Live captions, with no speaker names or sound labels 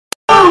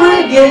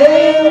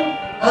again,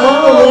 I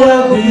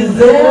will be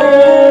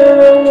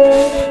there.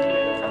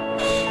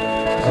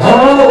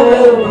 I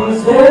will be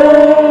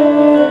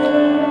there.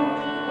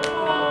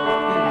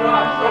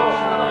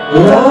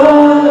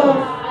 Love,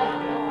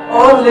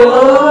 only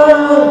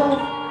love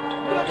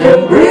can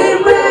bring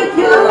back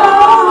your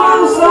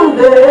love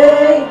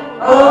someday.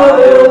 I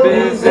will be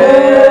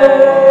there.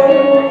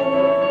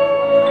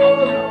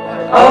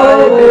 I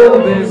will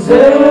be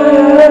there.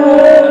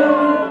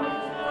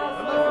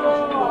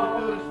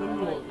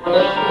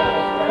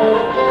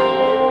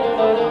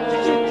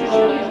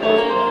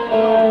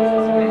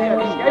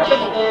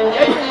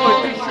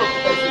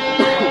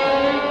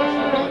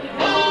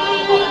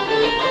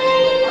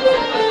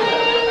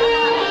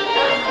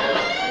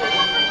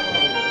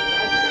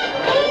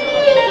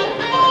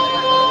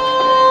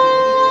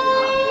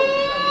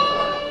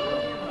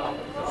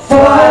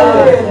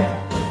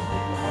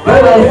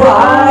 But I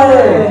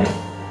fight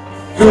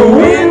to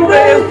win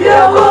with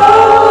your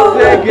love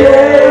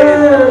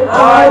again.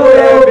 I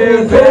will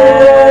be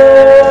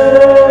there.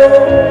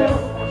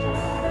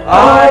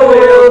 I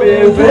will be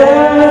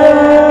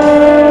there.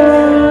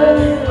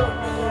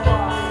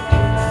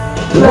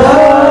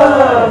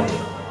 Love,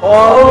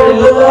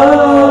 only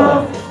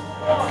love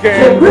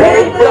can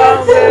break down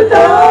the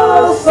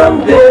door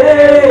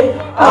someday.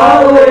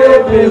 I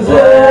will be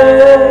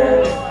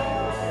there.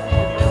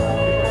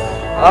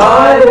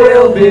 I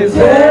will be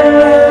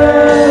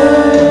there.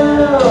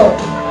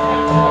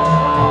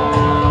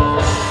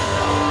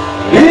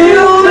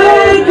 You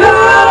may go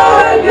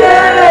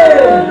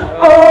again,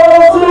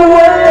 all the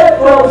way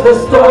from the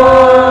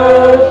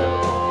start.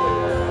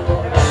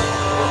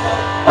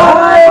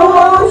 I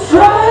won't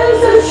try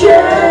to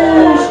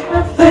change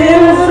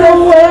things that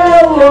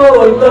well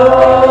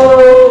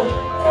know.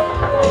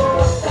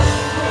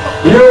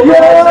 You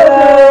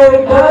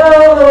get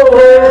all the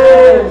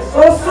way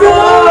so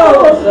strong.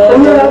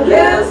 And I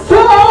can't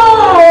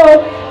stop.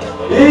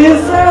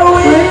 It's a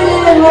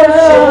winning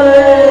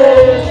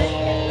challenge.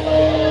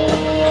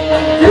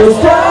 You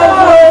start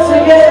once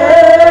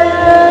again.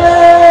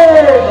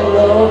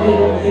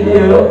 Loving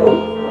you.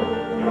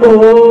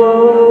 Oh.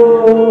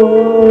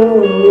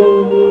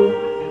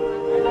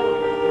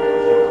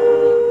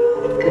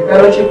 Ты,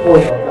 короче,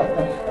 понял, да?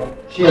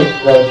 Челлендж,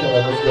 короче,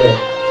 надо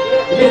сделать.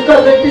 И в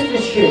каждой песне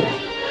челлендж.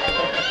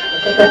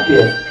 Это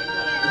капец.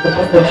 Это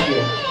просто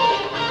челлендж.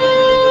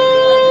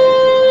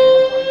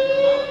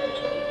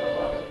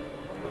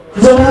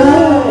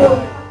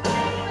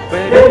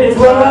 Baby,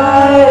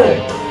 try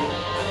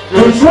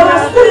to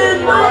trust in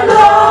my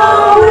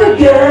love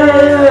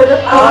again.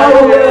 I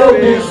will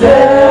be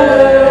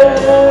there.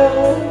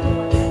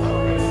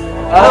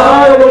 I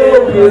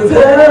will be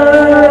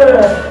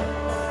there.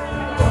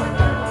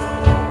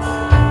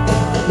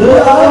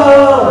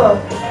 Love,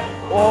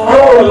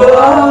 oh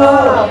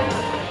love,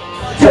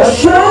 just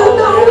show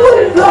no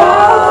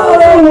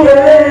without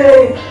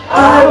away. I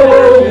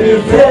will be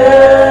there.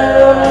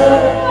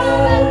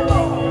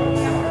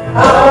 I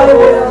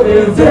will be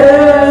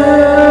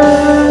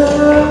there.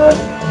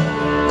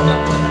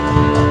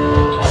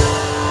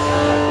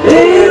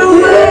 You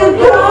will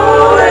go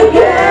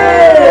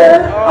again,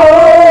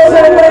 all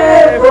the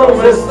way from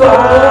the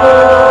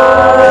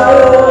start.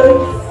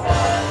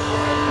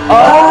 I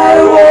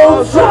will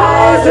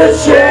try to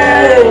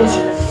change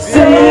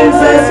things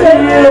that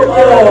you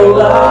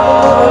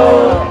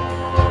love.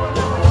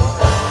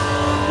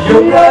 You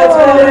guys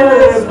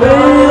have been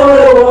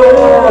the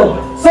world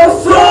so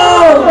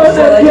strong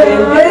that you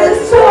can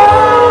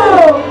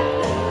strong.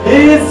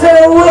 It's a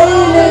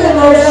winning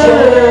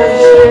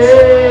change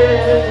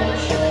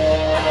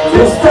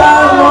to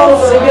start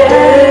once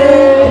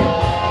again.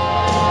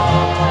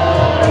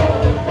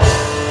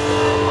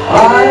 I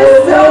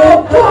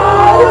don't go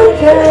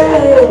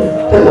again,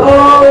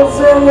 all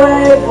the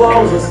way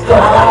from the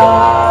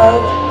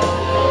start.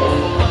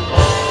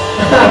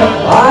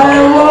 I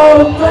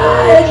won't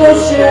try to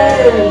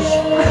change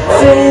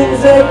things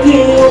that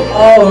you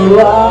all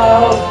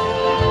love.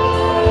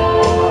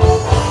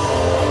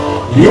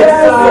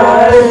 Yes,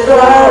 I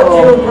got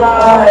you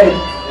right,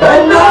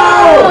 and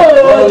now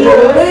will you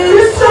be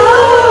so?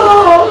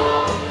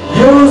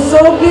 You so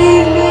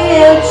give me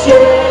a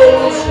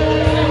change.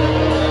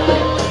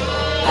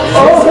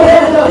 Oh,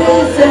 when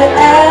it's the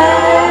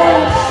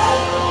end,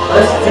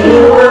 I'm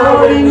still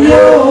loving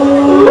you.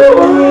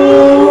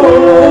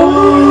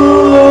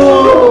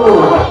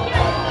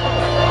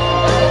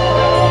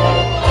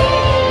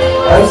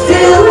 I'm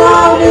still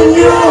loving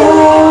you.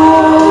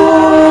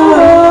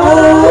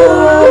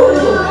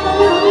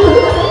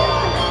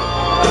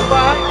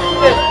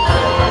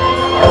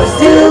 I'm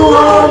still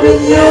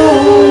loving you.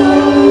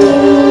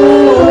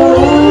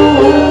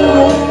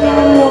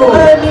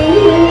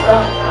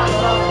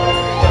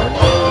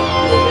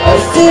 I'm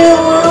still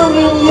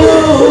loving you.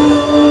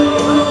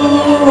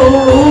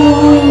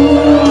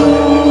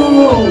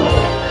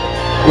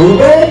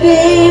 Baby,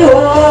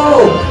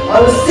 oh,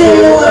 I'm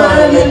still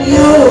loving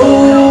you.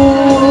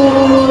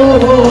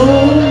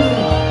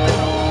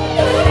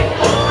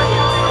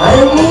 I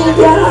need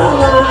your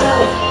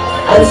love.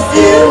 I'm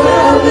still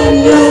loving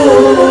you.